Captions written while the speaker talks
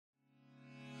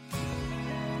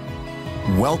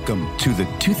Welcome to the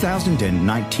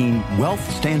 2019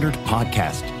 Wealth Standard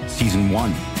Podcast, Season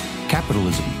 1,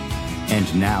 Capitalism.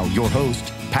 And now your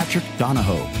host, Patrick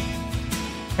Donahoe.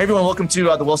 Hey everyone, welcome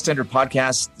to the Wealth Standard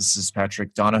Podcast. This is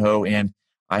Patrick Donahoe, and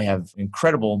I have an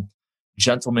incredible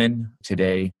gentleman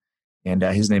today, and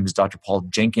his name is Dr. Paul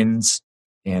Jenkins,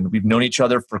 and we've known each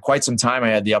other for quite some time. I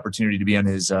had the opportunity to be on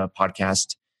his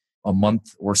podcast a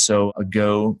month or so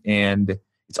ago, and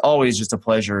it's always just a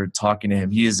pleasure talking to him.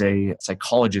 He is a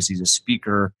psychologist. He's a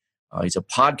speaker. He's a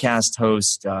podcast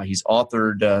host. He's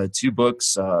authored 2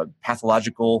 books,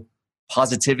 Pathological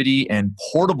Positivity and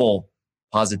Portable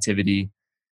Positivity.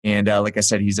 And like I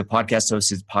said, he's a podcast host.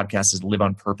 His podcast is Live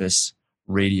on Purpose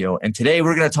Radio. And today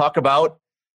we're going to talk about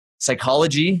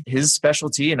psychology, his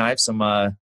specialty. And I have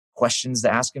some questions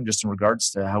to ask him just in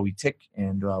regards to how we tick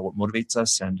and what motivates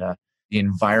us and the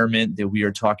environment that we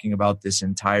are talking about this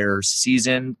entire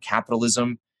season,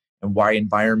 capitalism, and why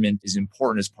environment is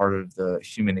important as part of the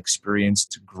human experience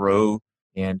to grow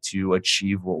and to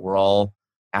achieve what we're all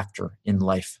after in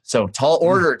life. So tall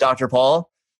order, Dr. Paul.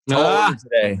 Tall order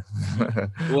today.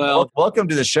 Well, welcome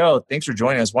to the show. Thanks for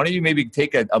joining us. Why don't you maybe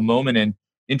take a moment and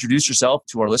introduce yourself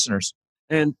to our listeners?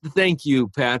 And thank you,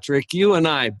 Patrick. You and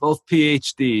I, both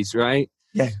PhDs, right?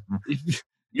 Yeah.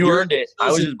 You earned it.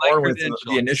 I was just born with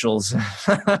the initials.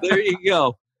 There you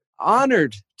go.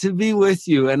 Honored to be with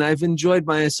you. And I've enjoyed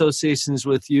my associations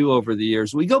with you over the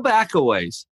years. We go back a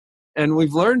ways, and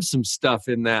we've learned some stuff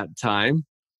in that time.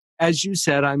 As you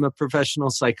said, I'm a professional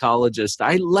psychologist.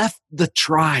 I left the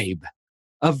tribe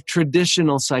of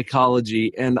traditional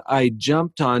psychology, and I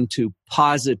jumped onto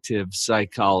positive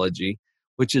psychology,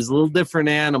 which is a little different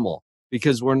animal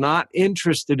because we're not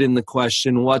interested in the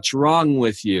question, what's wrong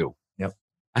with you?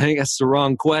 I think that's the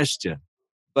wrong question,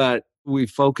 but we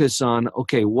focus on,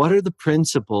 okay, what are the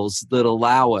principles that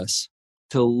allow us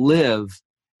to live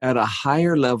at a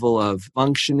higher level of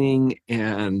functioning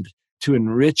and to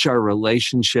enrich our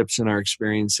relationships and our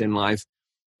experience in life?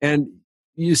 And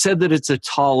you said that it's a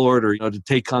tall order, to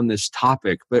take on this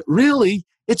topic, but really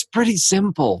it's pretty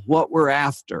simple what we're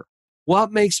after.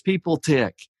 What makes people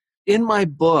tick? In my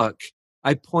book,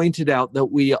 I pointed out that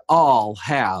we all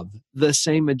have the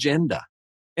same agenda.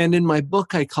 And in my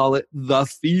book, I call it the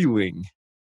feeling,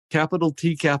 capital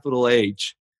T, capital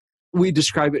H. We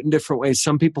describe it in different ways.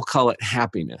 Some people call it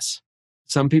happiness.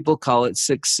 Some people call it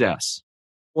success.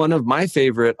 One of my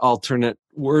favorite alternate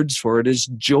words for it is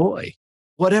joy.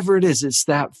 Whatever it is, it's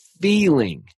that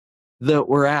feeling that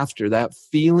we're after, that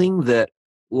feeling that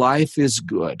life is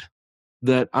good,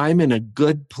 that I'm in a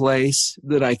good place,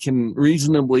 that I can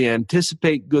reasonably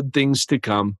anticipate good things to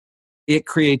come. It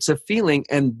creates a feeling,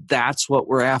 and that's what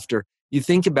we're after. You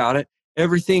think about it,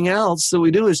 everything else that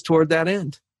we do is toward that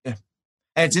end. Yeah.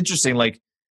 And it's interesting, like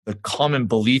the common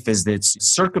belief is that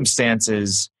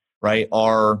circumstances, right,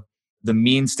 are the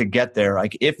means to get there.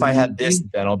 Like if I had this,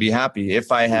 then I'll be happy.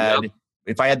 If I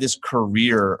had this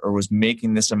career or was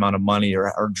making this amount of money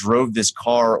or drove this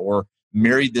car or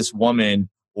married this woman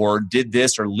or did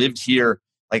this or lived here,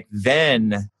 like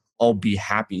then I'll be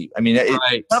happy. I mean,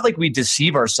 it's not like we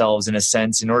deceive ourselves in a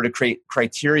sense in order to create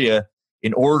criteria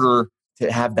in order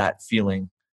to have that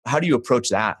feeling. How do you approach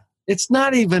that? It's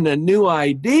not even a new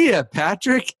idea,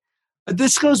 Patrick.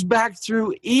 This goes back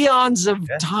through eons of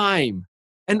time.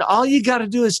 And all you got to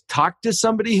do is talk to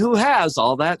somebody who has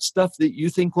all that stuff that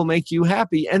you think will make you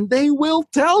happy, and they will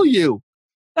tell you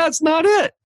that's not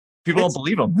it. People don't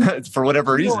believe them for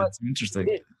whatever reason. It's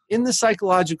interesting. In the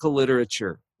psychological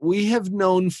literature, we have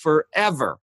known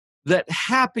forever that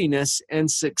happiness and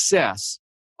success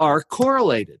are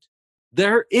correlated.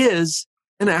 There is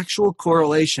an actual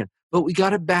correlation, but we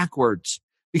got it backwards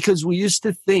because we used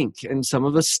to think, and some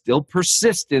of us still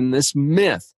persist in this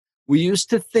myth, we used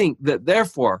to think that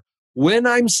therefore, when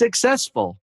I'm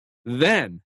successful,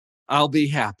 then I'll be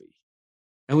happy.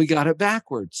 And we got it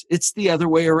backwards. It's the other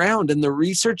way around, and the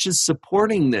research is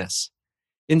supporting this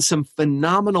in some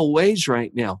phenomenal ways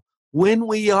right now. When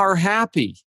we are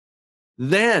happy,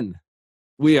 then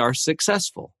we are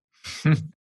successful.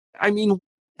 I mean,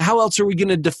 how else are we going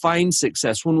to define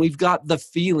success? When we've got the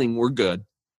feeling we're good,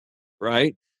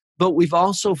 right? But we've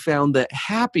also found that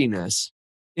happiness,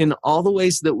 in all the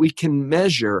ways that we can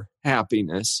measure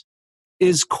happiness,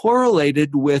 is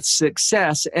correlated with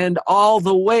success and all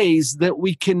the ways that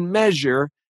we can measure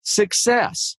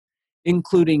success,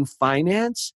 including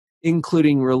finance,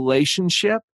 including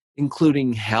relationship,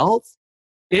 including health.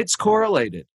 It's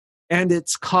correlated and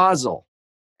it's causal.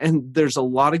 And there's a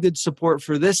lot of good support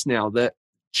for this now, that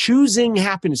choosing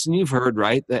happiness, and you've heard,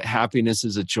 right, that happiness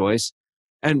is a choice.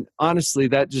 And honestly,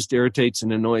 that just irritates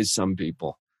and annoys some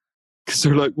people. Because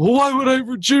they're like, well, why would I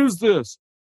ever choose this?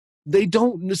 They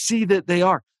don't see that they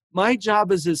are. My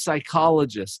job as a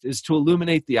psychologist is to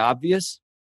illuminate the obvious,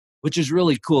 which is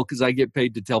really cool because I get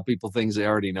paid to tell people things they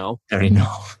already know. I already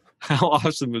know. How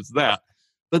awesome is that?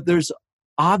 But there's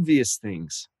obvious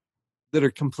things that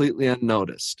are completely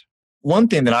unnoticed. One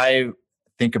thing that I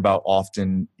think about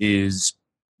often is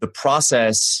the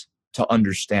process to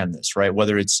understand this, right?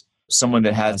 Whether it's someone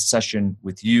that has a session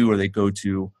with you or they go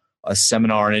to a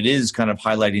seminar and it is kind of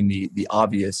highlighting the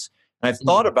obvious. And I've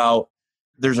thought about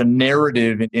there's a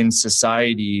narrative in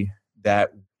society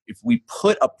that if we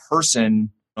put a person,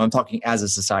 I'm talking as a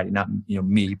society, not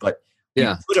me, but we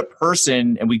put a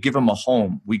person and we give them a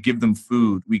home, we give them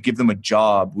food, we give them a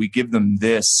job, we give them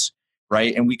this,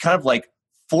 right? And we kind of like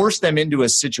force them into a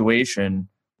situation,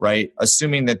 right?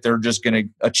 Assuming that they're just going to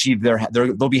achieve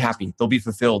they'll be happy, they'll be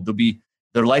fulfilled,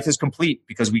 their life is complete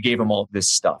because we gave them all this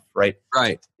stuff, right?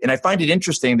 Right. And I find it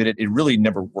interesting that it really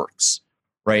never works,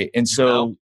 right? And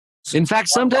so, in fact,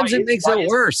 sometimes it makes it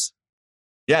worse.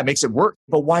 Yeah, it makes it worse.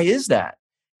 But why is that?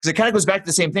 Because it kind of goes back to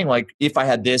the same thing. Like, if I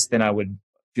had this, then I would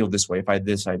feel this way. If I had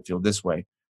this, I'd feel this way.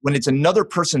 When it's another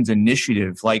person's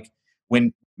initiative, like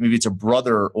when maybe it's a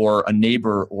brother or a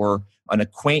neighbor or an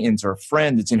acquaintance or a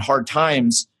friend that's in hard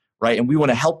times, right? And we want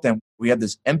to help them. We have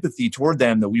this empathy toward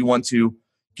them that we want to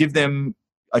give them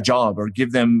a job or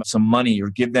give them some money or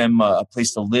give them a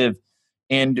place to live.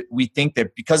 And we think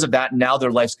that because of that, now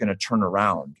their life's going to turn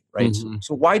around, right? Mm-hmm.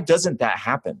 So why doesn't that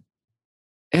happen?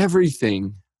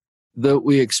 Everything that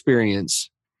we experience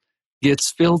gets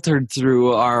filtered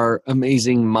through our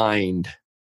amazing mind.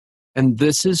 And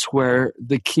this is where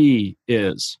the key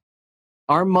is.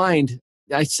 Our mind,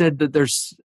 I said that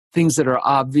there's things that are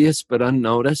obvious but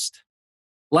unnoticed,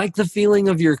 like the feeling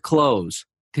of your clothes.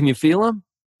 Can you feel them?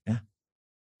 Yeah.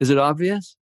 Is it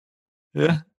obvious?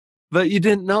 Yeah. But you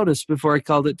didn't notice before I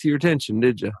called it to your attention,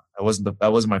 did you? That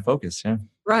wasn't my focus, yeah.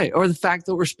 Right. Or the fact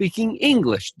that we're speaking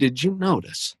English. Did you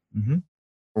notice? Mm-hmm.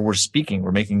 Or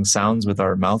we're making sounds with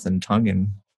our mouth and tongue.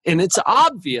 And it's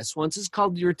obvious once it's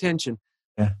called to your attention.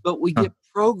 Yeah. But we get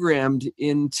programmed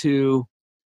into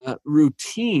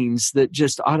routines that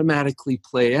just automatically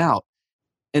play out.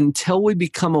 Until we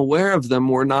become aware of them,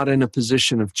 we're not in a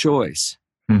position of choice.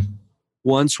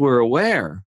 Once we're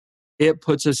aware, it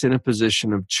puts us in a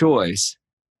position of choice.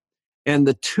 And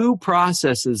the two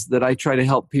processes that I try to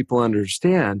help people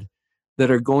understand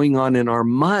that are going on in our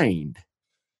mind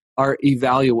are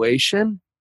evaluation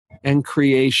and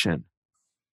creation.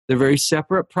 They're very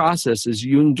separate processes.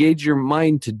 You engage your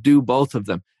mind to do both of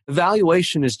them.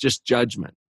 Evaluation is just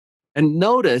judgment. And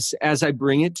notice, as I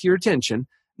bring it to your attention,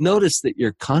 notice that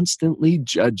you're constantly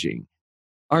judging,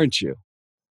 aren't you?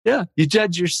 Yeah, you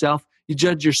judge yourself. You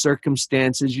judge your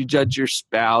circumstances, you judge your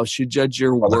spouse, you judge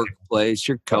your workplace,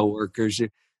 your coworkers,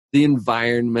 the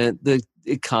environment, the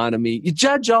economy. You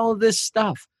judge all of this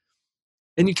stuff.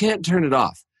 And you can't turn it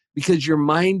off because your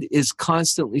mind is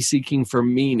constantly seeking for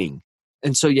meaning.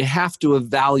 And so you have to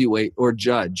evaluate or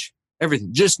judge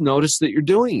everything. Just notice that you're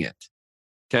doing it.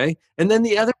 Okay? And then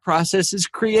the other process is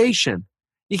creation.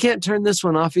 You can't turn this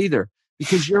one off either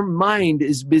because your mind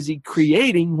is busy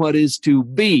creating what is to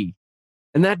be.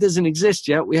 And that doesn't exist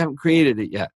yet. We haven't created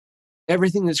it yet.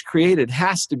 Everything that's created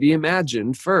has to be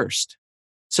imagined first.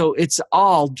 So it's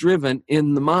all driven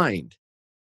in the mind.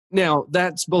 Now,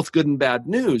 that's both good and bad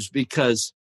news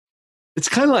because it's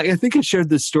kind of like, I think I shared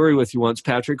this story with you once,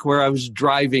 Patrick, where I was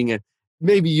driving and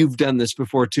maybe you've done this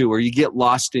before too, where you get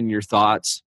lost in your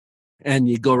thoughts and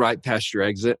you go right past your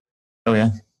exit. Oh,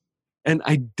 yeah. And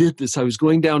I did this. I was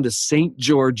going down to St.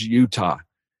 George, Utah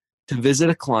to visit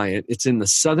a client. It's in the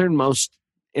southernmost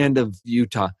end of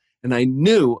Utah. And I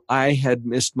knew I had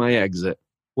missed my exit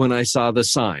when I saw the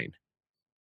sign.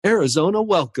 Arizona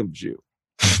welcomes you.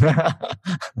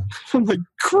 I'm like,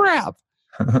 crap,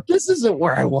 this isn't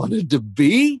where I wanted to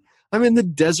be. I'm in the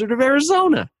desert of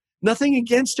Arizona. Nothing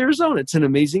against Arizona. It's an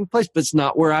amazing place, but it's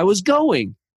not where I was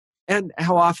going. And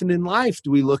how often in life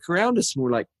do we look around us and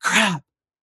we're like, crap,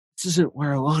 this isn't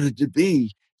where I wanted to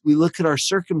be. We look at our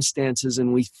circumstances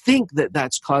and we think that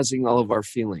that's causing all of our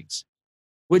feelings,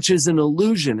 which is an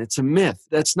illusion. It's a myth.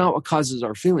 That's not what causes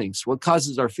our feelings. What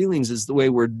causes our feelings is the way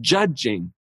we're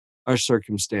judging our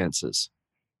circumstances.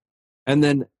 And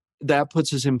then that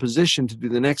puts us in position to do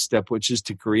the next step, which is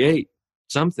to create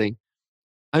something.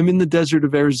 I'm in the desert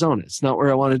of Arizona. It's not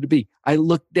where I wanted to be. I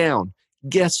look down.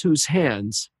 Guess whose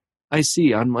hands I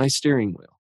see on my steering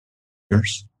wheel?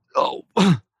 Yours. Oh,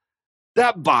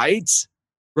 that bites,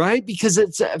 right? Because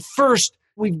it's at first,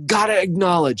 we've got to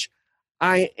acknowledge,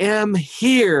 I am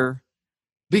here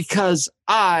because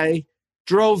I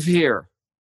drove here.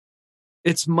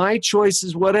 It's my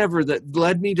choices, whatever, that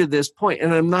led me to this point.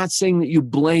 And I'm not saying that you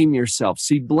blame yourself.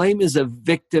 See, blame is a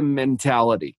victim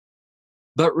mentality.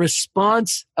 But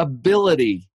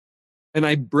responsibility, and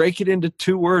I break it into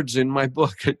 2 words in my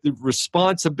book,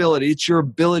 responsibility, it's your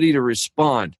ability to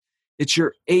respond. It's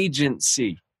your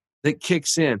agency that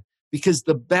kicks in, because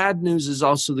the bad news is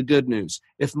also the good news.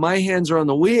 If my hands are on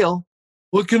the wheel,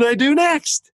 what can I do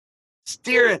next?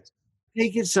 Steer it,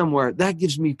 take it somewhere. That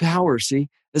gives me power, see?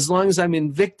 As long as I'm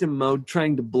in victim mode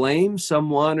trying to blame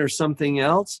someone or something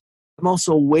else, I'm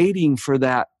also waiting for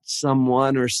that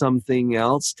someone or something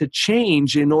else to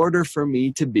change in order for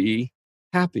me to be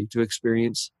happy, to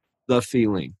experience the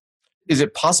feeling. Is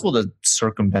it possible to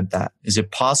circumvent that? Is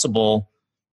it possible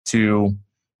to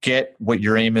get what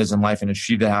your aim is in life and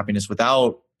achieve the happiness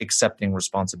without accepting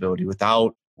responsibility,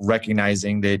 without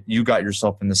recognizing that you got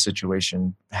yourself in this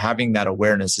situation, having that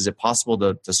awareness? Is it possible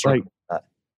to circumvent that?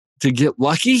 To get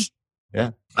lucky?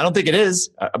 Yeah. I don't think it is,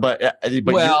 but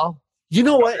well, you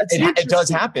know what? It does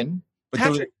happen, but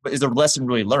Patrick, is the lesson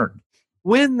really learned?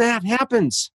 When that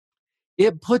happens,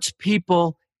 it puts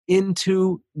people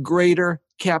into greater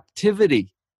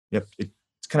captivity. Yep. It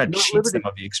kind of cheats them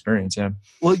of the experience. Yeah.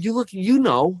 Well, you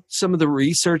know some of the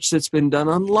research that's been done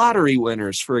on lottery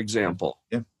winners, for example.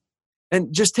 Yeah.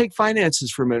 And just take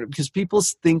finances for a minute, because people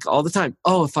think all the time,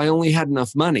 oh, if I only had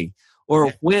enough money,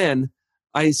 or when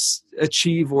I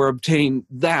achieve or obtain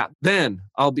that, then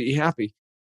I'll be happy.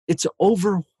 It's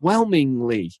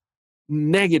overwhelmingly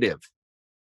negative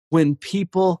when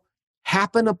people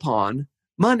happen upon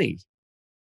money.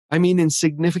 I mean, in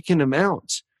significant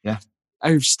amounts. Yeah.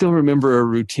 I still remember a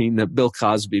routine that Bill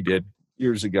Cosby did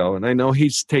years ago. And I know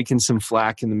he's taken some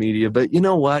flack in the media, but you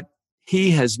know what?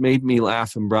 He has made me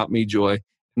laugh and brought me joy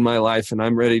in my life, and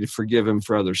I'm ready to forgive him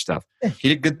for other stuff. Yeah, he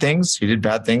did good things. He did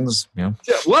bad things. You know.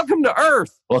 Yeah, welcome to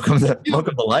Earth. Welcome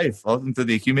to life. Welcome to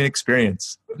the human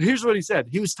experience. Here's what he said.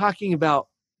 He was talking about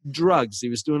drugs. He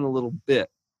was doing a little bit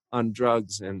on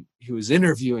drugs, and he was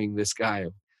interviewing this guy.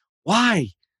 Why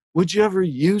would you ever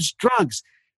use drugs?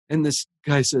 And this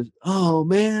guy said, oh,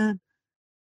 man,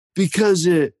 because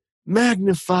it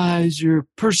magnifies your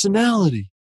personality.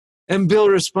 And Bill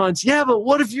responds, yeah, but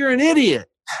what if you're an idiot?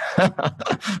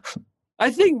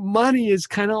 I think money is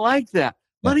kind of like that.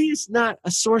 Yeah. Money is not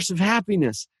a source of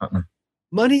happiness.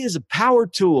 Money is a power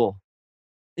tool.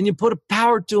 And you put a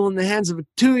power tool in the hands of a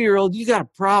 2-year-old, you got a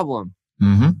problem.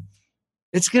 Mm-hmm.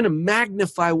 It's going to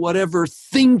magnify whatever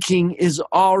thinking is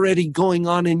already going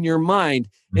on in your mind.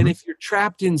 Mm-hmm. And if you're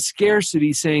trapped in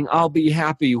scarcity saying, I'll be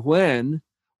happy when,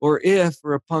 or if,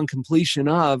 or upon completion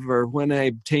of, or when I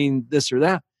obtain this or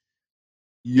that,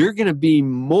 you're going to be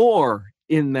more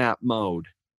in that mode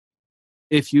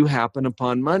if you happen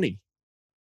upon money.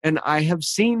 And I have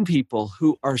seen people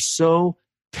who are so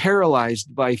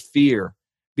paralyzed by fear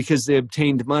because they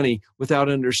obtained money without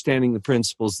understanding the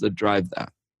principles that drive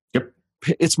that. Yep.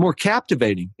 It's more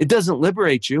captivating. It doesn't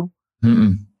liberate you.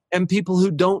 Mm-mm. And people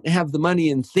who don't have the money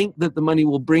and think that the money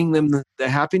will bring them the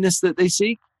happiness that they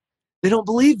seek, they don't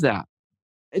believe that.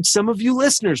 And some of you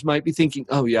listeners might be thinking,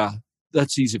 oh yeah,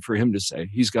 that's easy for him to say.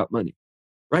 He's got money,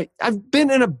 right? I've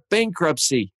been in a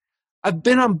bankruptcy. I've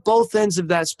been on both ends of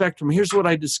that spectrum. Here's what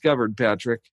I discovered,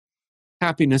 Patrick.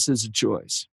 Happiness is a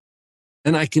choice.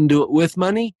 And I can do it with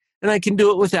money and I can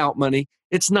do it without money.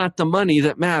 It's not the money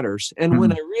that matters. And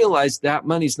when I realized that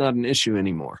money's not an issue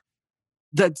anymore.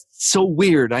 That's so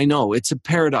weird. I know it's a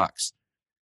paradox,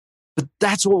 but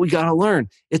that's what we got to learn.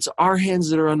 It's our hands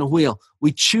that are on the wheel.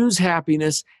 We choose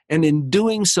happiness. And in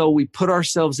doing so, we put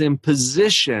ourselves in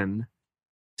position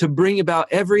to bring about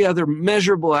every other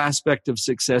measurable aspect of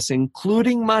success,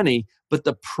 including money. But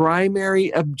the primary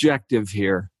objective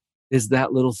here is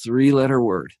that little 3-letter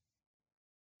word,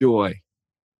 joy.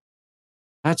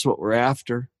 That's what we're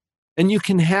after. And you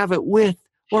can have it with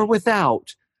or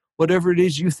without whatever it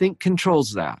is you think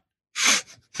controls that.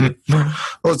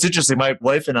 Well, it's interesting. My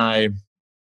wife and I,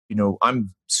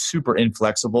 I'm super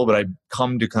inflexible, but I've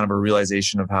come to kind of a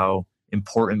realization of how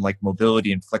important like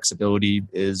mobility and flexibility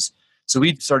is. So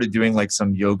we started doing like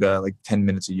some yoga, like 10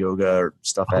 minutes of yoga or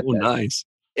stuff. Nice.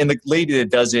 And the lady that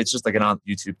does it's just like an on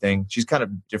YouTube thing. She's kind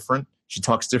of different. She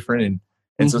talks different.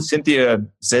 And so Cynthia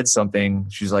said something.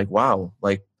 She's like, wow,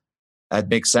 like that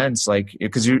makes sense. Like,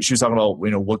 because she was talking about,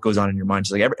 what goes on in your mind.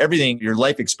 She's like, everything, your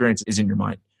life experience is in your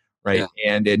mind. Right.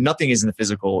 Yeah. And nothing is in the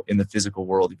physical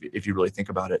world, if you really think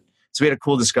about it. So we had a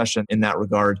cool discussion in that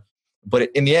regard.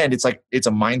 But in the end, it's like, it's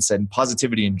a mindset, and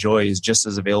positivity and joy is just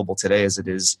as available today as it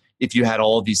is if you had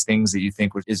all of these things that you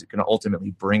think is going to ultimately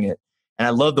bring it. And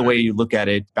I love the way you look at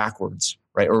it backwards,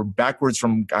 right? Or backwards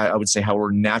from, I would say, how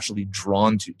we're naturally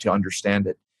drawn to understand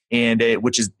it. And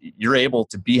which is you're able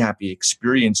to be happy,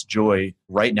 experience joy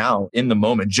right now in the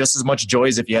moment, just as much joy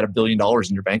as if you had $1 billion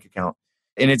in your bank account.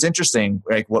 And it's interesting,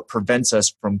 like what prevents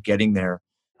us from getting there.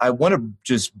 I want to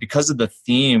just, because of the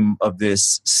theme of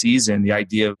this season, the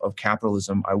idea of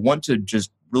capitalism, I want to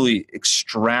just really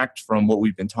extract from what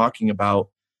we've been talking about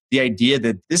the idea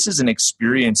that this is an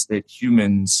experience that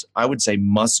humans, I would say,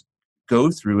 must go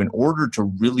through in order to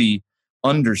really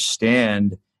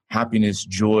understand happiness,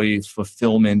 joy,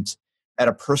 fulfillment at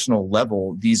a personal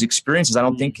level. These experiences, I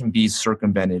don't think, can be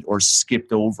circumvented or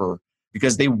skipped over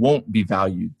because they won't be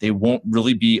valued. They won't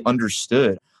really be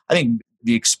understood. I think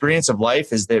the experience of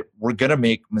life is that we're going to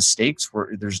make mistakes.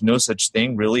 There's no such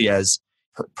thing really as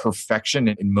perfection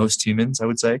in most humans, I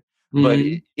would say. But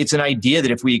it's an idea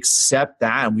that if we accept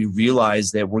that and we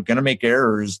realize that we're going to make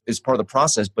errors as part of the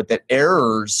process, but that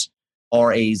errors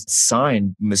are a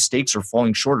sign, mistakes or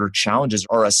falling short or challenges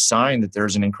are a sign that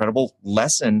there's an incredible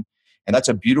lesson. And that's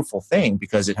a beautiful thing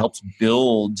because it helps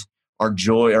build our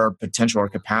joy, our potential, our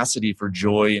capacity for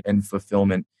joy and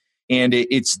fulfillment. And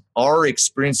it's our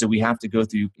experience that we have to go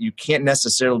through. You can't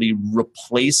necessarily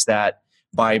replace that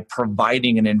by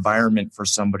providing an environment for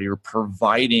somebody or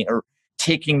providing or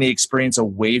taking the experience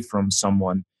away from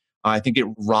someone. I think it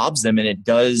robs them and it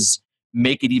does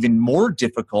make it even more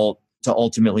difficult to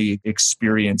ultimately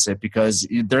experience it because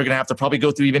they're going to have to probably go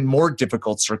through even more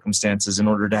difficult circumstances in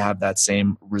order to have that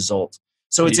same result.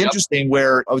 So it's interesting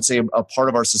where I would say a part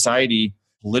of our society,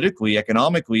 politically,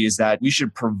 economically, is that we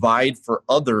should provide for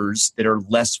others that are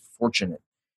less fortunate.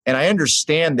 And I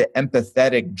understand the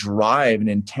empathetic drive and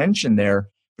intention there,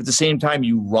 but at the same time,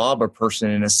 you rob a person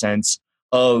in a sense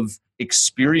of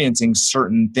experiencing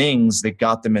certain things that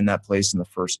got them in that place in the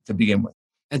first to begin with.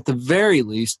 At the very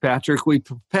least, Patrick, we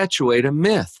perpetuate a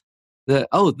myth that,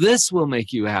 this will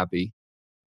make you happy.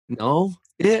 No,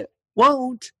 it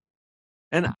won't.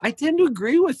 And I tend to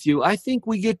agree with you. I think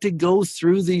we get to go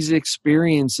through these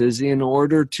experiences in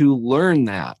order to learn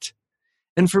that.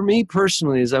 And for me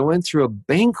personally, as I went through a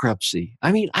bankruptcy,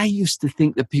 I used to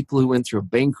think that people who went through a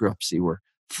bankruptcy were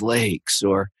flakes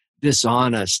or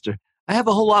dishonest. I have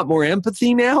a whole lot more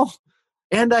empathy now.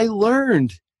 And I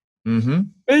learned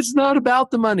it's not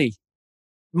about the money.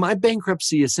 My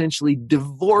bankruptcy essentially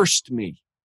divorced me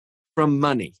from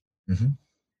money.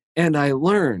 And I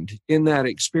learned in that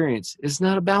experience, it's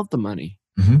not about the money,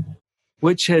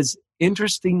 which has,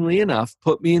 interestingly enough,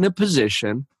 put me in a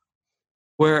position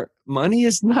where money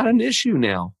is not an issue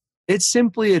now. It's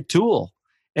simply a tool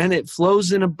and it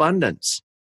flows in abundance.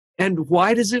 And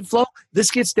why does it flow? This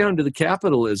gets down to the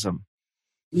capitalism.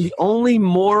 The only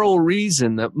moral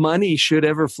reason that money should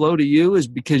ever flow to you is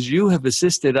because you have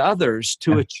assisted others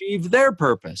to achieve their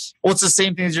purpose. Well, it's the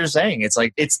same thing as you're saying. It's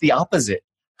like, it's the opposite,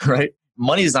 right?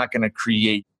 Money is not going to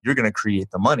create, you're going to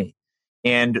create the money.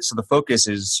 And so the focus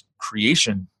is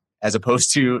creation as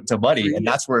opposed to money. And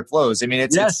that's where it flows.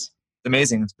 It's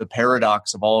amazing. The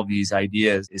paradox of all of these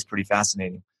ideas is pretty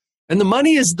fascinating. And the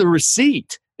money is the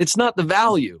receipt. It's not the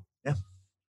value. Yeah.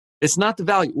 It's not the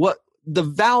value. What the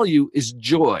value is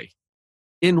joy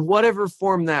in whatever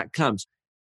form that comes.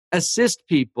 Assist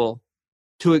people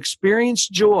to experience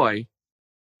joy,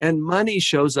 and money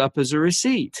shows up as a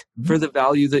receipt for the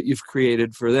value that you've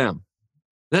created for them.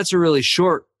 That's a really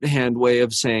shorthand way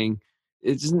of saying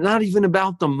it's not even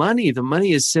about the money. The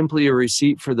money is simply a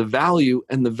receipt for the value,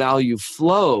 and the value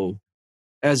flow.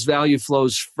 As value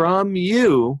flows from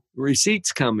you,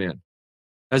 receipts come in.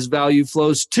 As value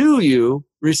flows to you,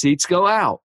 receipts go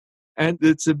out. And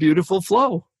it's a beautiful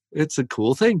flow. It's a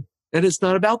cool thing. And it's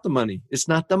not about the money. It's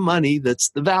not the money that's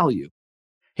the value.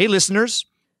 Hey, listeners,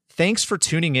 thanks for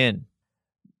tuning in.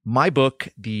 My book,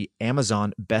 the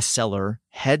Amazon bestseller,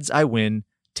 Heads I Win,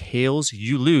 Tails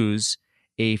You Lose,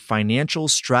 a financial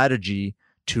strategy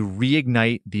to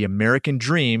reignite the American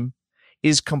dream,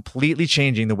 is completely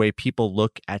changing the way people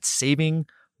look at saving,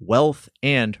 wealth,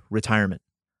 and retirement.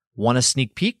 Want a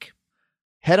sneak peek?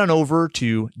 Head on over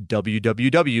to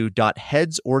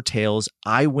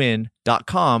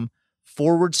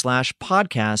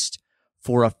www.headsortailsiwin.com/podcast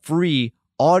for a free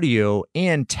audio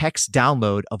and text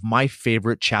download of my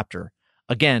favorite chapter.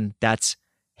 Again, that's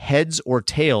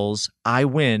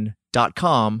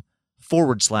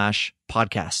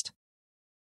headsortailsiwin.com/podcast.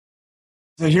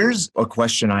 So here's a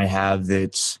question I have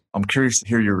that I'm curious to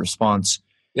hear your response.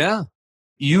 Yeah.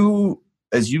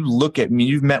 As you look at me,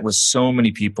 you've met with so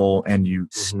many people and you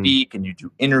speak and you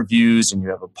do interviews and you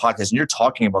have a podcast and you're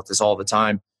talking about this all the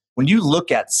time. When you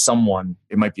look at someone,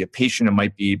 it might be a patient, it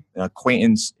might be an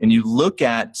acquaintance, and you look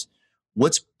at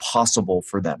what's possible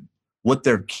for them, what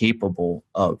they're capable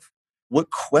of, what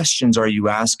questions are you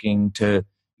asking to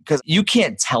because you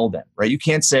can't tell them, right? You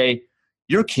can't say,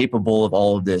 you're capable of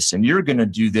all of this and you're going to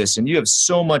do this and you have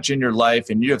so much in your life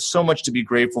and you have so much to be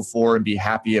grateful for and be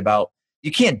happy about.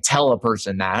 You can't tell a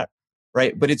person that,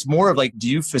 right? But it's more of like, do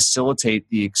you facilitate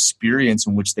the experience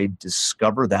in which they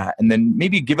discover that? And then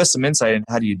maybe give us some insight on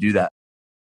how do you do that?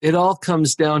 It all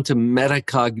comes down to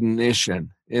metacognition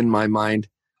in my mind,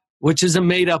 which is a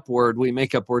made-up word. We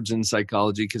make up words in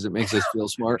psychology because it makes us feel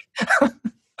smart.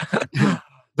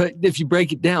 But if you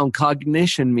break it down,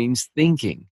 cognition means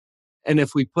thinking. And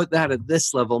if we put that at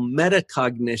this level,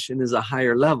 metacognition is a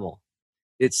higher level.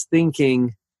 It's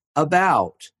thinking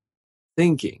about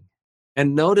thinking.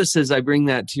 And notice as I bring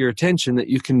that to your attention that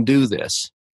you can do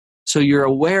this. So you're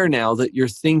aware now that you're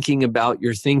thinking about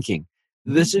your thinking.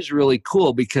 This is really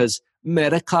cool because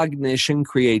metacognition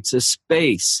creates a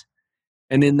space.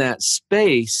 And in that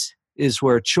space is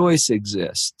where choice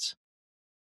exists.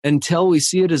 Until we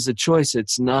see it as a choice,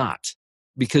 it's not.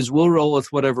 Because we'll roll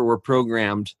with whatever we're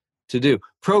programmed to do.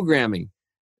 Programming.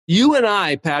 You and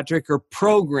I, Patrick, are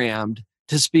programmed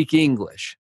to speak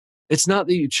English. It's not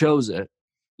that you chose it.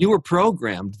 You were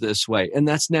programmed this way, and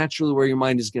that's naturally where your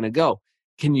mind is going to go.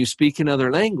 Can you speak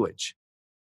another language?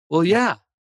 Well, yeah.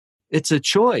 It's a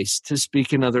choice to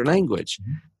speak another language.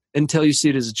 Until you see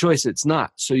it as a choice, it's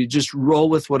not. So you just roll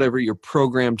with whatever you're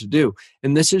programmed to do.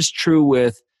 And this is true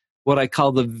with what I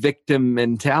call the victim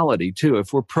mentality, too.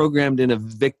 If we're programmed in a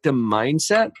victim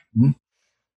mindset,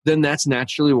 then that's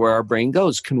naturally where our brain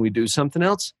goes. Can we do something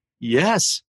else?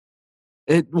 Yes.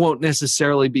 It won't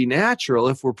necessarily be natural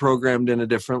if we're programmed in a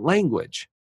different language.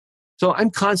 So I'm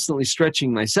constantly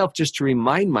stretching myself just to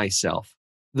remind myself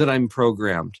that I'm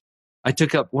programmed.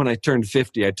 When I turned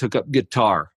 50, I took up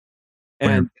guitar.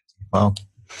 And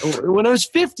when I was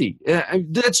 50,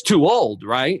 that's too old,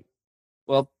 right?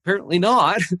 Well, apparently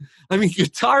not. I mean,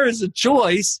 guitar is a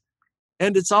choice,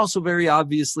 and it's also very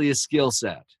obviously a skill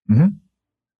set.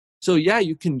 So yeah,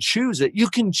 you can choose it. You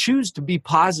can choose to be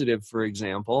positive, for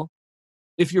example.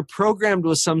 If you're programmed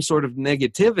with some sort of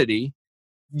negativity,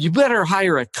 you better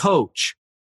hire a coach.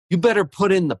 You better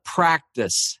put in the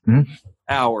practice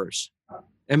hours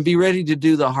and be ready to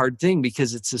do the hard thing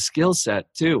because it's a skill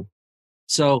set too.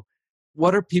 So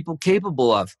what are people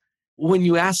capable of? When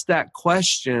you asked that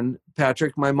question,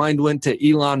 Patrick, my mind went to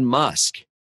Elon Musk.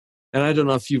 And I don't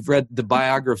know if you've read the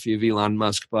biography of Elon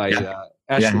Musk by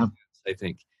Ashley, I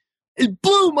think. It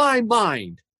blew my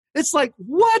mind. It's like,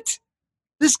 what?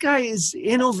 This guy is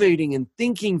innovating and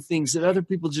thinking things that other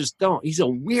people just don't. He's a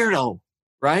weirdo,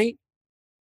 right?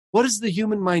 What is the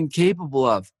human mind capable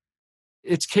of?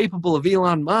 It's capable of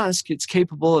Elon Musk. It's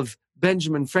capable of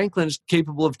Benjamin Franklin. It's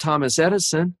capable of Thomas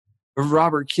Edison, of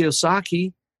Robert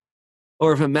Kiyosaki,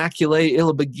 or of Immaculée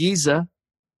Ilibagiza.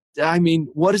 I mean,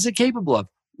 what is it capable of?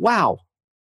 Wow.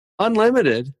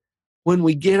 Unlimited when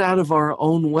we get out of our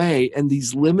own way and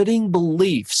these limiting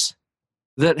beliefs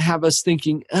that have us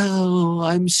thinking, oh,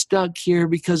 I'm stuck here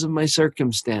because of my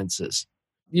circumstances.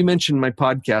 You mentioned my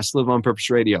podcast, Live on Purpose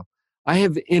Radio. I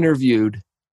have interviewed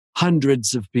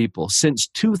hundreds of people since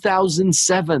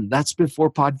 2007. That's before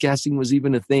podcasting was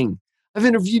even a thing. I've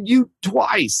interviewed you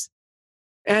twice.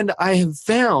 And I have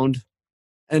found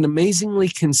an amazingly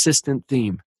consistent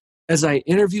theme. As I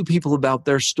interview people about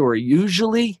their story,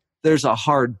 usually there's a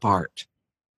hard part.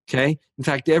 Okay? In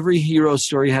fact, every hero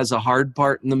story has a hard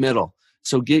part in the middle.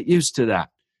 So get used to that.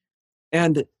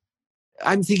 And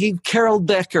I'm thinking Carol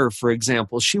Decker, for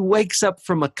example. She wakes up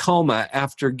from a coma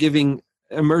after giving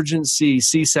emergency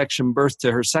C-section birth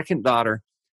to her second daughter.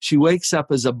 She wakes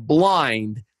up as a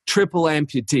blind triple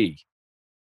amputee.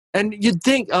 And you'd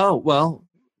think, oh, well,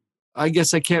 I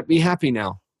guess I can't be happy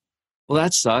now. Well,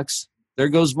 that sucks. There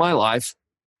goes my life,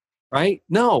 right?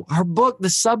 No, her book, the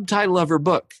subtitle of her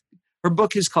book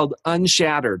is called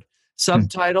Unshattered.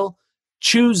 Subtitle,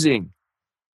 Choosing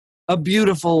a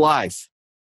Beautiful Life.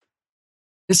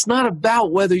 It's not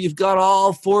about whether you've got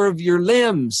all four of your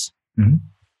limbs.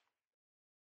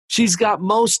 She's got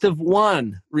most of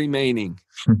one remaining,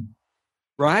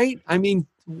 right? I mean,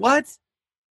 what?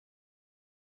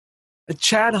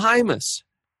 Chad Hymas,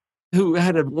 who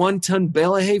had a 1-ton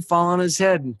bale of hay fall on his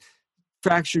head and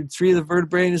fractured 3 of the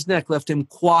vertebrae in his neck, left him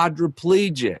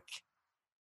quadriplegic.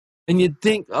 And you'd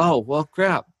think, oh, well,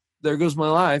 crap, there goes my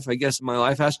life. I guess my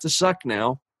life has to suck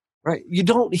now, right? You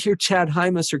don't hear Chad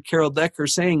Hymas or Carol Decker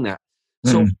saying that.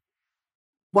 So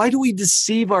why do we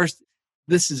deceive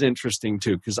This is interesting,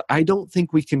 too, because I don't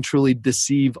think we can truly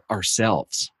deceive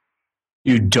ourselves.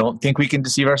 You don't think we can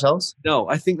deceive ourselves? No,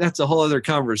 I think that's a whole other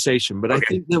conversation. But I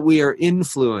think that we are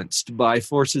influenced by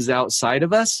forces outside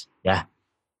of us. Yeah.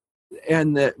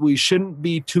 And that we shouldn't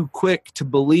be too quick to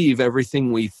believe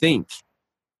everything we think.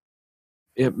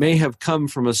 it may have come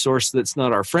from a source that's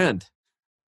not our friend.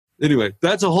 Anyway,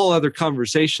 that's a whole other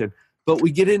conversation. But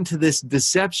we get into this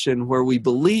deception where we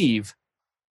believe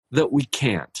that we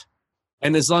can't.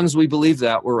 And as long as we believe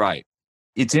that, we're right.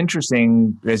 It's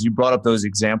interesting, as you brought up those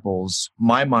examples,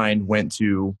 my mind went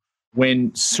to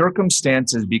when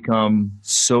circumstances become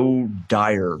so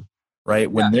dire,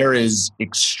 right? When there is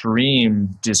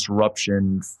extreme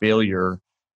disruption, failure,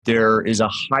 there is a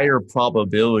higher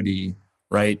probability,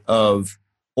 right, of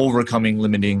overcoming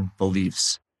limiting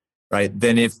beliefs, right,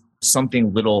 than if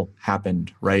something little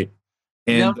happened, right?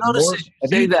 And now, notice you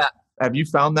say that. Have you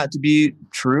found that to be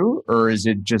true, or is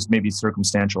it just maybe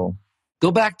circumstantial?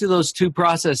 Go back to those two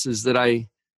processes that I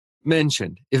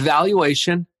mentioned,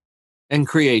 evaluation and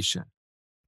creation.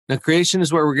 Now, creation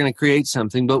is where we're going to create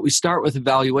something, but we start with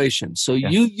evaluation. So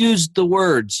you used the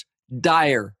words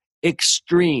dire,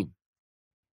 extreme,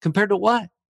 compared to what?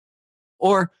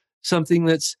 Or something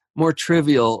that's more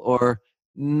trivial or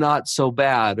not so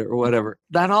bad or whatever.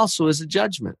 That also is a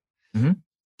judgment. Mm-hmm.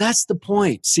 That's the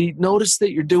point. See, notice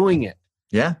that you're doing it.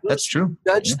 Yeah, that's true.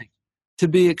 Judge things to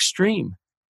be extreme.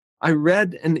 I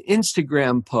read an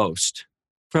Instagram post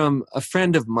from a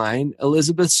friend of mine,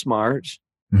 Elizabeth Smart.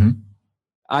 Mm-hmm.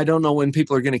 I don't know when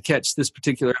people are going to catch this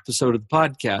particular episode of the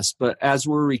podcast, but as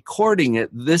we're recording it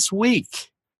this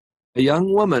week, a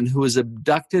young woman who was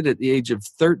abducted at the age of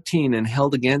 13 and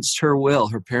held against her will,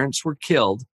 her parents were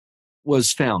killed,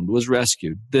 was found, was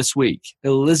rescued this week.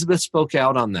 Elizabeth spoke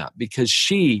out on that because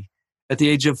she, at the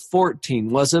age of 14,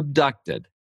 was abducted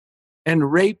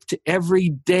and raped every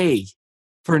day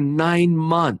for 9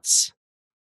 months.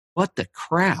 What the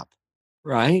crap,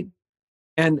 right?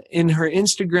 And in her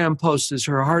Instagram post, as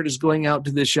her heart is going out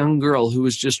to this young girl who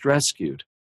was just rescued,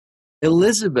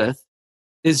 Elizabeth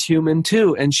is human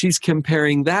too. And she's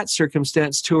comparing that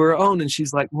circumstance to her own. And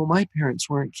she's like, well, my parents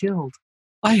weren't killed.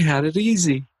 I had it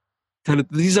easy. Kind of,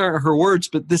 these aren't her words,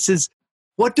 but this is,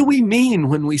 what do we mean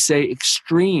when we say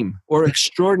extreme or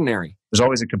extraordinary? There's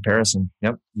always a comparison.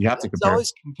 Yep. You have to compare. It's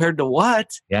always compared to what?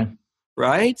 Yeah.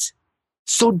 Right?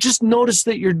 So just notice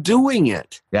that you're doing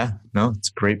it. Yeah. No, it's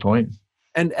a great point.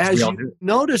 And as you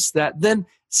notice that, then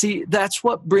see, that's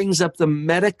what brings up the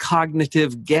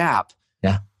metacognitive gap.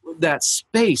 Yeah. That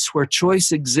space where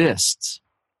choice exists.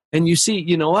 And you see,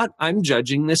 you know what? I'm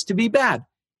judging this to be bad.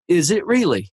 Is it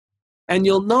really? And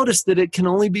you'll notice that it can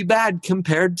only be bad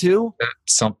compared to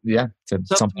something else.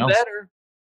 Better.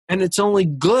 And it's only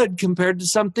good compared to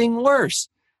something worse.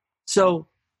 So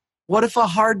what if a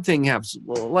hard thing happens?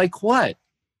 Well, like what?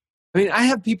 I mean, I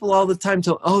have people all the time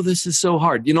tell, oh, this is so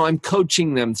hard. You know, I'm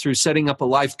coaching them through setting up a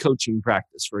life coaching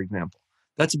practice, for example.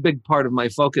 That's a big part of my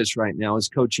focus right now is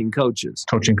coaching coaches.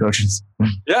 Coaching coaches.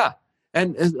 Yeah.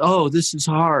 And oh, this is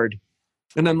hard.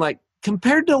 And I'm like,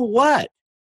 compared to what?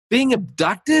 Being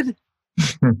abducted?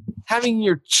 Having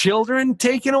your children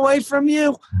taken away from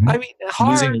you? I mean,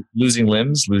 hard. Losing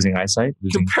limbs, losing eyesight.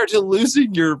 Compared to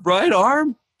losing your right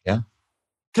arm? Yeah.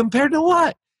 Compared to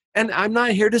what? And I'm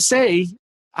not here to say,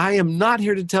 I am not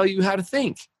here to tell you how to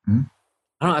think. Mm-hmm.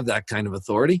 I don't have that kind of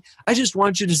authority. I just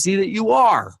want you to see that you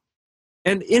are.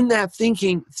 And in that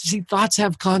thinking, see, thoughts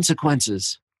have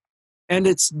consequences. And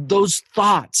it's those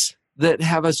thoughts that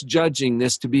have us judging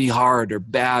this to be hard or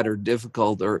bad or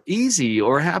difficult or easy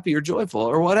or happy or joyful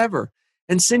or whatever.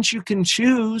 And since you can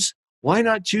choose, why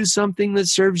not choose something that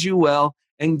serves you well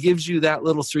and gives you that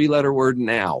little 3-letter word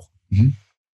now? Mm-hmm.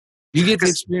 You get to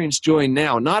experience joy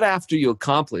now, not after you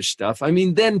accomplish stuff. I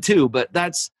mean, then too, but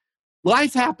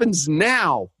life happens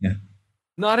now,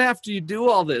 not after you do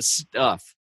all this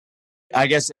stuff. I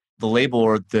guess the label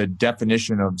or the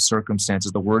definition of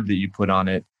circumstances, the word that you put on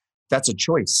it, that's a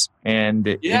choice.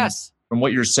 And yes, from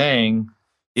what you're saying,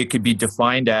 it could be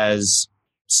defined as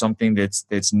something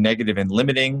that's negative and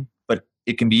limiting, but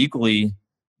it can be equally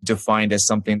defined as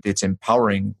something that's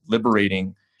empowering,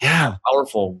 liberating,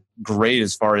 powerful, great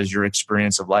as far as your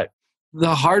experience of life.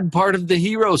 The hard part of the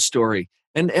hero story.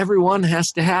 And everyone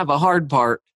has to have a hard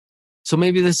part. So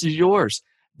maybe this is yours.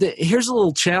 Here's a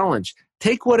little challenge.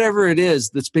 Take whatever it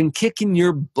is that's been kicking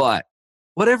your butt,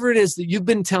 whatever it is that you've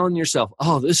been telling yourself,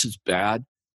 oh, this is bad,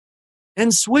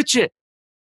 and switch it.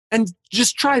 And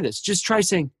just try this. Just try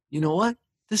saying, you know what?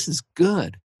 This is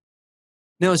good.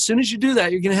 Now, as soon as you do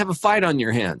that, you're going to have a fight on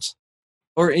your hands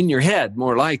or in your head,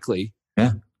 more likely.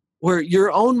 Yeah. Where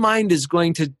your own mind is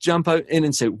going to jump out in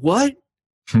and say, what?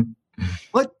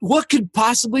 What could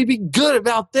possibly be good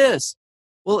about this?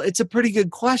 Well, it's a pretty good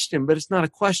question, but it's not a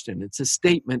question. It's a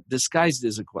statement disguised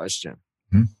as a question.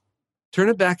 Mm-hmm. Turn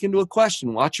it back into a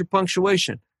question. Watch your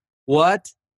punctuation.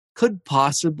 What could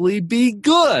possibly be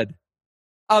good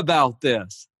about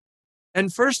this?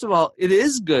 And first of all, it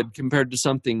is good compared to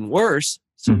something worse.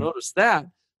 So notice that.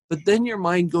 But then your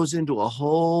mind goes into a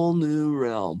whole new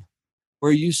realm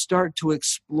where you start to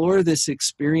explore this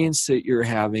experience that you're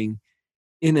having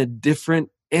in a different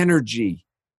energy.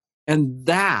 And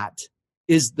that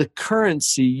is the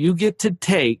currency you get to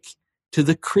take to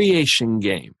the creation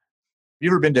game. Have you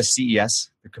ever been to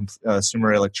CES, the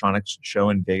Consumer Electronics Show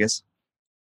in Vegas?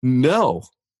 No,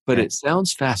 but Yeah. it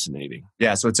sounds fascinating.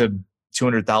 Yeah, so it's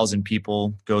 200,000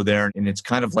 people go there, and it's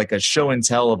kind of like a show and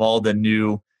tell of all the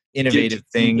new innovative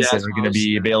things that are going to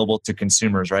be available to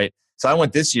consumers, right? So I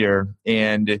went this year,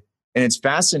 and it's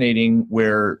fascinating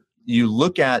where you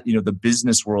look at, the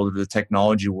business world or the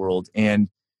technology world, and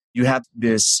you have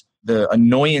the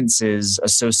annoyances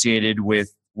associated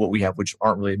with what we have, which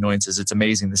aren't really annoyances. It's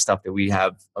amazing the stuff that we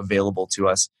have available to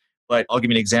us. But I'll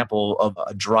give you an example of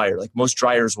a dryer. Like most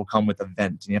dryers will come with a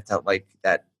vent, and you have to have like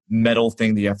that metal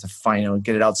thing that you have to find and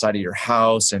get it outside of your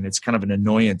house, and it's kind of an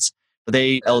annoyance. But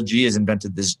LG has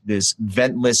invented this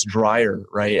ventless dryer,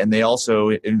 right? And they also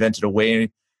invented a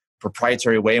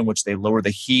proprietary way in which they lower the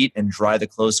heat and dry the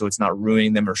clothes so it's not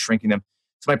ruining them or shrinking them.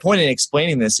 So my point in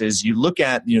explaining this is you look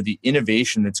at the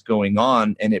innovation that's going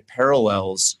on, and it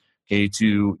parallels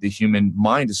to the human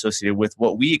mind associated with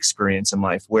what we experience in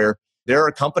life, where there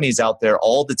are companies out there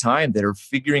all the time that are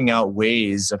figuring out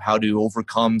ways of how to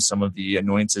overcome some of the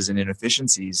annoyances and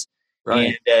inefficiencies.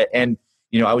 Right. And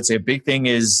I would say a big thing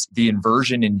is the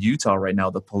inversion in Utah right now,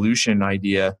 the pollution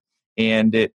idea.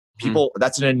 And people,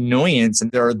 that's an annoyance.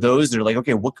 And there are those that are like,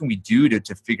 okay, what can we do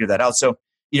to figure that out? So,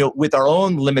 with our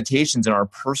own limitations in our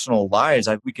personal lives,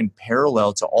 we can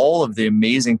parallel to all of the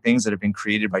amazing things that have been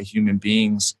created by human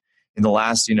beings in the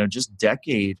last, just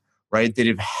decade, right? That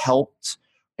have helped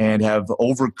and have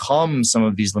overcome some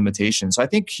of these limitations. So I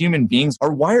think human beings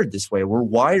are wired this way. We're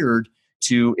wired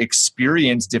to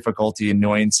experience difficulty,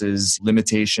 annoyances,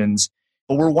 limitations,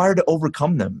 but we're wired to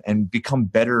overcome them and become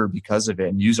better because of it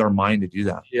and use our mind to do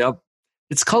that. Yep.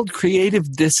 It's called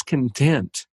creative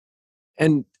discontent.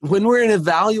 And when we're in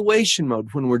evaluation mode,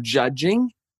 when we're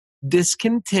judging,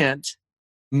 discontent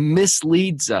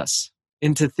misleads us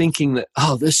into thinking that,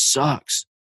 oh, this sucks.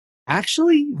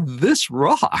 Actually, this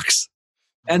rocks.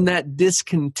 And that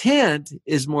discontent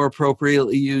is more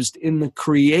appropriately used in the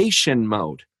creation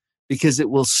mode because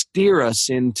it will steer us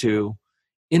into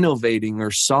innovating or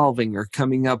solving or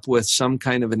coming up with some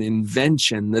kind of an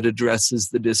invention that addresses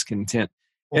the discontent.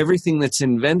 Everything that's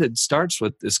invented starts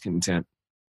with discontent.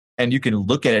 And you can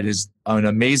look at it as an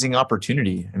amazing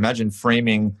opportunity. Imagine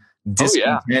framing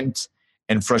discontent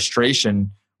and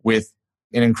frustration with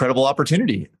an incredible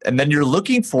opportunity. And then you're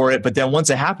looking for it, but then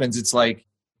once it happens, it's like,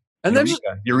 and then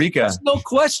Eureka. There's no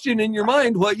question in your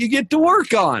mind what you get to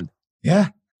work on. Yeah.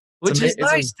 Which is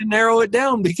nice to narrow it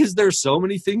down because there's so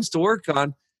many things to work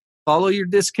on. Follow your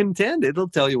discontent. It'll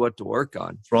tell you what to work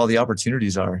on. That's where all the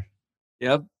opportunities are.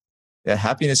 Yep. Yeah,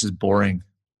 happiness is boring.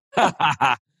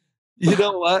 You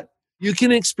know what? You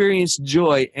can experience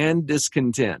joy and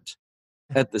discontent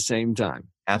at the same time.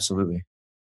 Absolutely.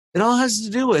 It all has to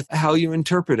do with how you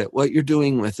interpret it, what you're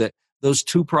doing with it. Those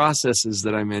two processes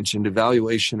that I mentioned,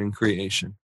 evaluation and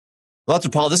creation. Well,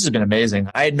 Dr. Paul, this has been amazing.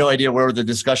 I had no idea where the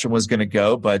discussion was going to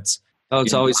go, but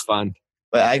it's always fun.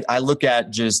 But I look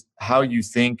at just how you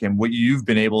think and what you've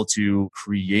been able to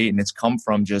create, and it's come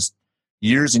from just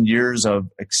years and years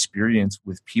of experience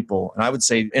with people. And I would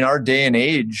say in our day and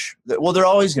age, well, there are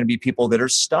always going to be people that are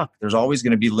stuck. There's always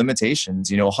going to be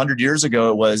limitations. 100 years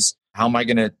ago, it was, how am I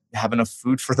going to have enough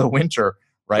food for the winter?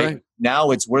 Right?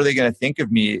 Now it's, what are they going to think of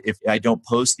me if I don't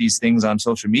post these things on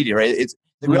social media? Right?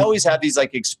 We always have these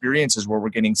like experiences where we're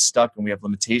getting stuck and we have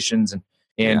limitations and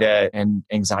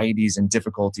anxieties and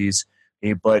difficulties.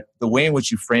 But the way in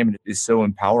which you frame it is so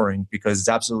empowering because it's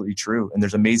absolutely true. And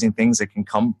there's amazing things that can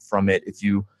come from it if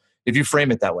you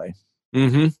frame it that way.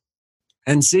 Mm-hmm.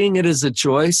 And seeing it as a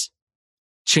choice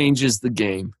changes the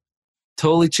game.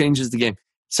 Totally changes the game.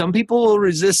 Some people will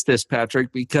resist this,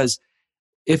 Patrick, because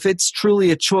if it's truly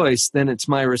a choice, then it's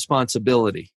my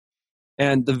responsibility.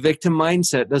 And the victim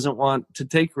mindset doesn't want to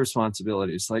take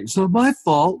responsibility. It's like, it's not my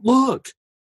fault. Look,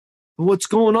 what's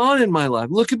going on in my life?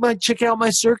 Check out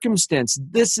my circumstance.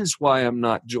 This is why I'm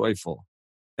not joyful.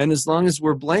 And as long as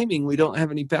we're blaming, we don't have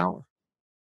any power.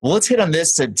 Well, let's hit on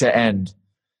this to end.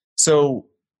 So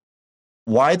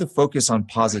why the focus on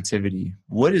positivity?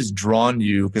 What has drawn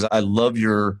you? Because I love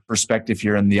your perspective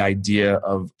here and the idea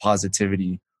of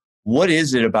positivity. What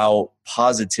is it about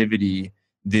positivity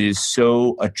that is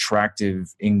so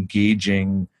attractive,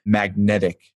 engaging,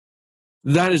 magnetic?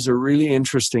 That is a really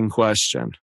interesting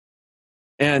question.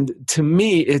 And to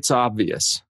me, it's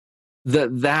obvious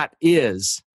that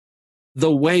is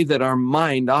the way that our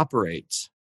mind operates.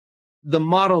 The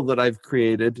model that I've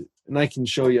created, and I can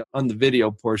show you on the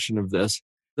video portion of this,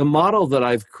 the model that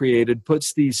I've created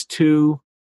puts these two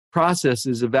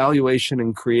processes, evaluation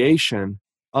and creation,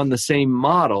 on the same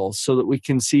model so that we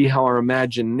can see how our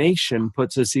imagination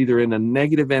puts us either in a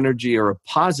negative energy or a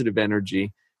positive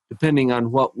energy, depending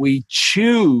on what we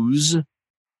choose.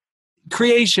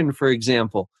 Creation, for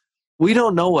example, we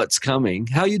don't know what's coming.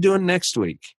 How you doing next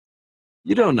week?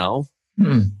 You don't know.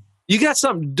 You got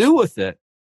something to do with it,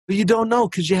 but you don't know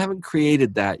because you haven't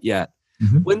created that yet.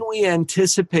 When we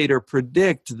anticipate or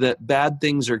predict that bad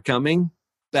things are coming,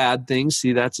 bad things,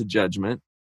 see, that's a judgment.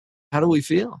 How do we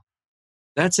feel?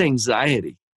 That's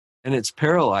anxiety, and it's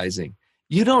paralyzing.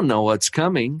 You don't know what's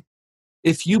coming.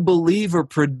 If you believe or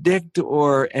predict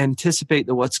or anticipate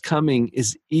that what's coming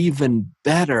is even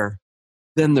better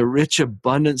than the rich,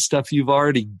 abundant stuff you've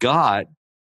already got,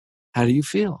 how do you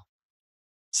feel?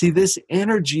 See, this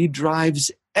energy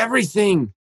drives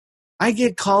everything. I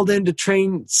get called in to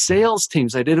train sales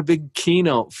teams. I did a big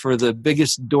keynote for the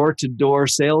biggest door-to-door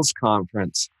sales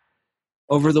conference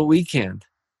over the weekend.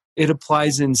 It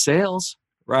applies in sales,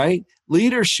 right?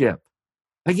 Leadership.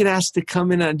 I get asked to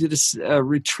come in. I did a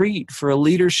retreat for a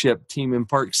leadership team in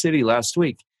Park City last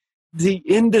week. The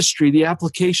industry, the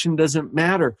application doesn't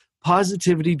matter.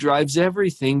 Positivity drives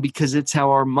everything because it's how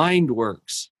our mind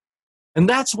works. And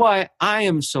that's why I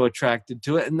am so attracted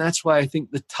to it. And that's why I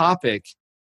think the topic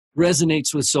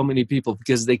resonates with so many people,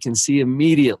 because they can see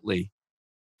immediately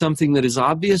something that is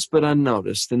obvious but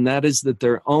unnoticed. And that is that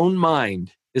their own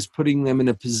mind is putting them in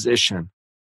a position.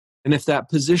 And if that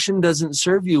position doesn't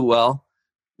serve you well,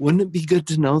 wouldn't it be good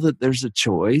to know that there's a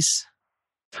choice?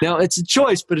 Now, it's a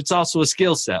choice, but it's also a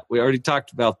skill set. We already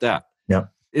talked about that. Yeah.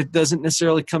 It doesn't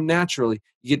necessarily come naturally.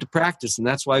 You get to practice. And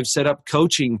that's why I've set up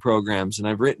coaching programs, and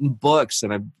I've written books,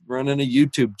 and I'm running a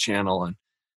YouTube channel and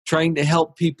trying to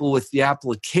help people with the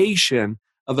application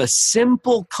of a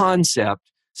simple concept.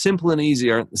 Simple and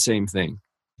easy aren't the same thing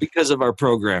because of our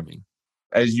programming.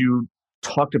 As you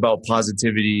talked about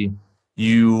positivity,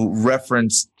 you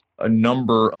referenced a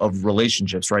number of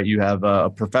relationships, right? You have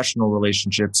professional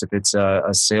relationships, if it's a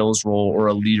sales role or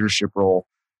a leadership role,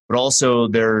 but also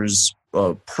there's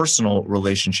personal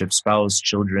relationships, spouse,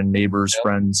 children, neighbors,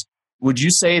 friends. Would you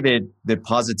say that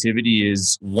positivity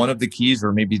is one of the keys,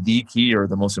 or maybe the key, or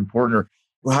the most important?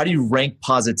 Or how do you rank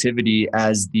positivity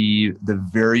as the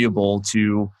variable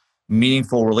to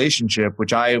meaningful relationship,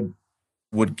 which I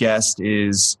would guess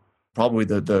is probably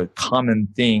the common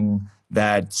thing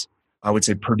that I would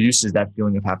say produces that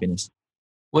feeling of happiness?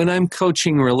 When I'm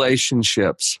coaching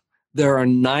relationships, there are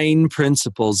 9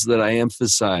 principles that I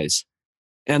emphasize.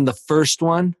 And the first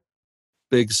one,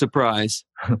 big surprise,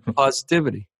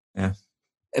 positivity. Yeah.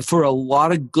 For a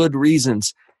lot of good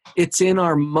reasons. It's in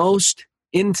our most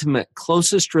intimate,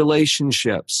 closest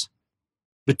relationships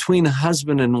between a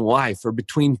husband and wife, or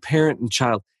between parent and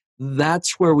child.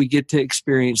 That's where we get to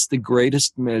experience the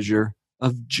greatest measure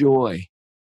of joy.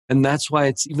 And that's why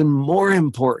it's even more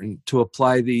important to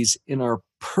apply these in our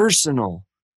personal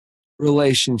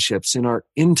relationships, in our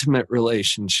intimate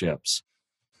relationships.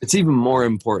 It's even more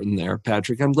important there,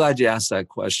 Patrick. I'm glad you asked that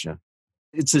question.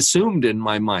 It's assumed in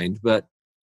my mind, but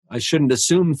I shouldn't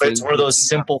assume But things. it's one of those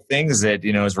simple things that,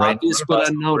 is right. Obvious but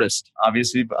unnoticed.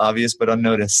 Obvious but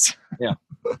unnoticed. Yeah.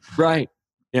 Right.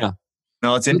 Yeah.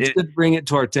 No, It's good to bring it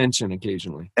to our attention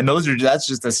occasionally. And how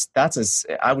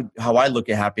I look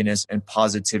at happiness and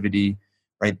positivity,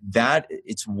 right? That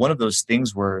it's one of those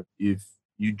things where if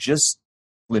you just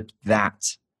flip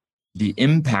that, the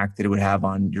impact that it would have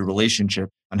on your relationship,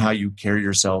 on how you carry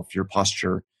yourself, your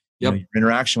posture, your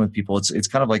interaction with people. It's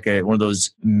kind of like one of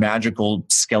those magical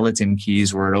skeleton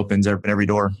keys where it opens every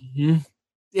door. Mm-hmm.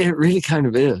 It really kind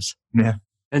of is. Yeah.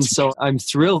 And so I'm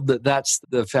thrilled that that's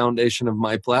the foundation of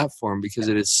my platform, because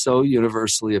it is so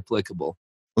universally applicable.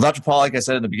 Well, Dr. Paul, like I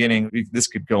said in the beginning, this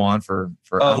could go on for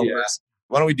hours. Yeah.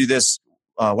 Why don't we do this?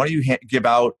 Why don't you give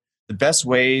out the best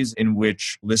ways in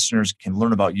which listeners can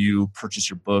learn about you, purchase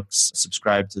your books,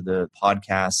 subscribe to the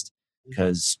podcast,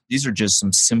 because these are just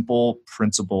some simple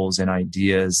principles and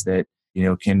ideas that,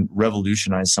 can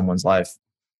revolutionize someone's life.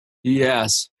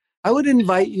 Yes. I would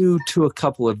invite you to a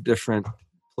couple of different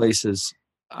places.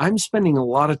 I'm spending a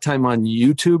lot of time on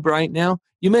YouTube right now.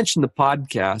 You mentioned the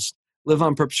podcast, Live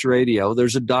on Purpose Radio.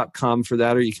 There's a .com for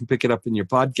that, or you can pick it up in your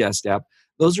podcast app.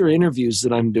 Those are interviews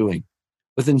that I'm doing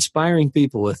with inspiring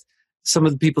people, with some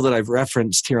of the people that I've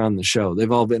referenced here on the show.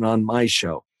 They've all been on my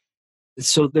show.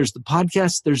 So there's the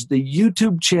podcast. There's the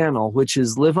YouTube channel, which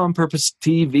is Live on Purpose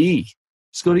TV.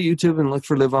 Just go to YouTube and look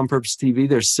for Live on Purpose TV.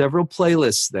 There's several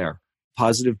playlists there.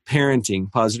 positive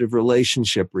parenting, positive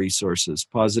relationship resources,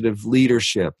 positive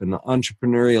leadership, and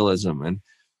entrepreneurialism. And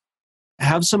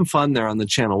have some fun there on the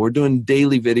channel. We're doing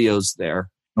daily videos there.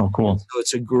 Oh, cool. So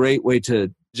it's a great way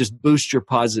to just boost your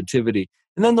positivity.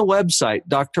 And then the website,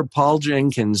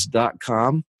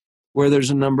 drpauljenkins.com, where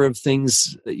there's a number of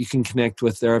things that you can connect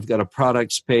with there. I've got a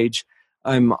products page.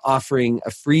 I'm offering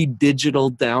a free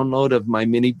digital download of my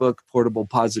mini book, Portable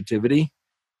Positivity,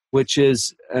 which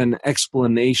is an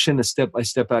explanation, a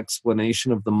step-by-step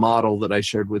explanation of the model that I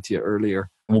shared with you earlier.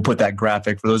 We'll put that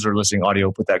graphic, for those who are listening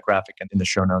audio, put that graphic in the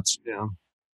show notes. Yeah.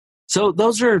 So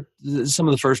those are some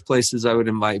of the first places I would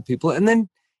invite people. And then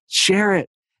share it.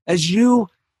 As you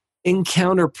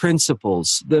encounter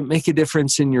principles that make a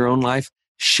difference in your own life,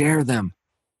 share them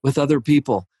with other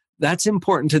people. That's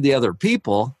important to the other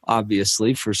people,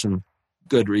 obviously, for some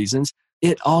good reasons.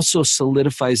 It also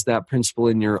solidifies that principle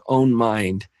in your own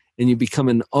mind, and you become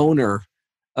an owner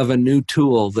of a new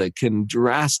tool that can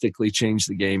drastically change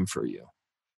the game for you.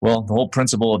 Well, the whole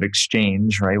principle of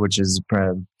exchange, right, which is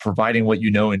providing what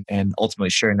you know and ultimately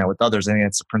sharing that with others. I think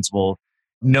that's the principle.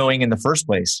 Knowing in the first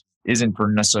place isn't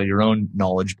for necessarily your own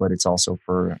knowledge, but it's also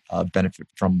for benefit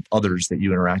from others that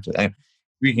you interact with. And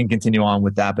we can continue on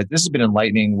with that, but this has been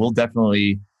enlightening. We'll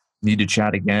definitely need to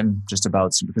chat again just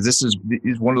about, because this is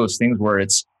one of those things where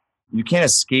you can't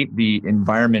escape the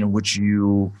environment in which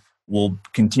you will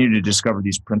continue to discover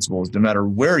these principles no matter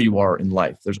where you are in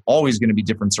life. There's always going to be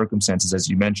different circumstances, as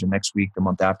you mentioned, next week, the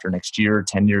month after, next year,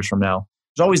 10 years from now.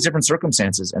 There's always different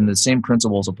circumstances, and the same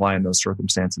principles apply in those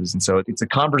circumstances. And so it's a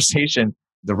conversation.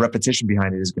 The repetition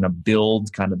behind it is going to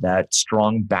build kind of that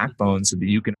strong backbone so that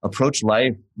you can approach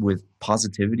life with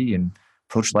positivity and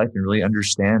approach life and really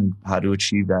understand how to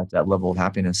achieve that level of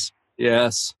happiness.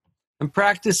 Yes. And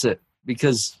practice it,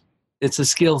 because it's a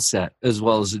skill set as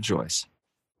well as a choice.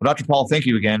 Well, Dr. Paul, thank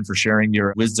you again for sharing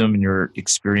your wisdom and your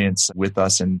experience with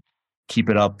us, and keep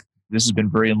it up. This has been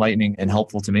very enlightening and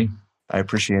helpful to me. I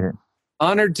appreciate it.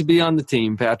 Honored to be on the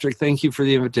team, Patrick. Thank you for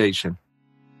the invitation.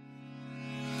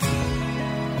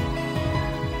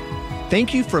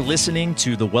 Thank you for listening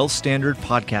to the Wealth Standard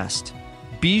Podcast.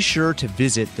 Be sure to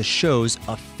visit the show's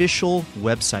official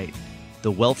website,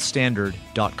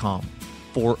 thewealthstandard.com,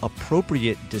 for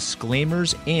appropriate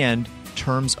disclaimers and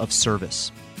terms of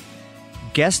service.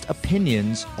 Guest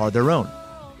opinions are their own.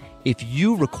 If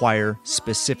you require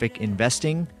specific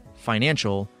investing,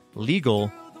 financial, legal,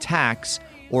 tax,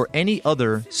 or any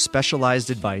other specialized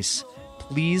advice,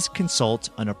 please consult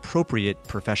an appropriate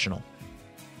professional.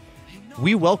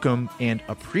 We welcome and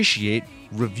appreciate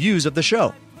reviews of the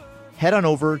show. Head on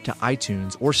over to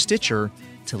iTunes or Stitcher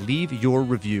to leave your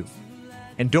review.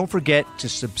 And don't forget to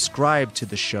subscribe to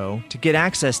the show to get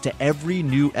access to every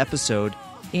new episode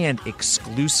and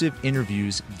exclusive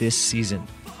interviews this season.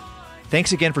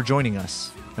 Thanks again for joining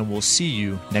us, and we'll see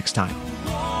you next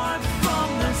time.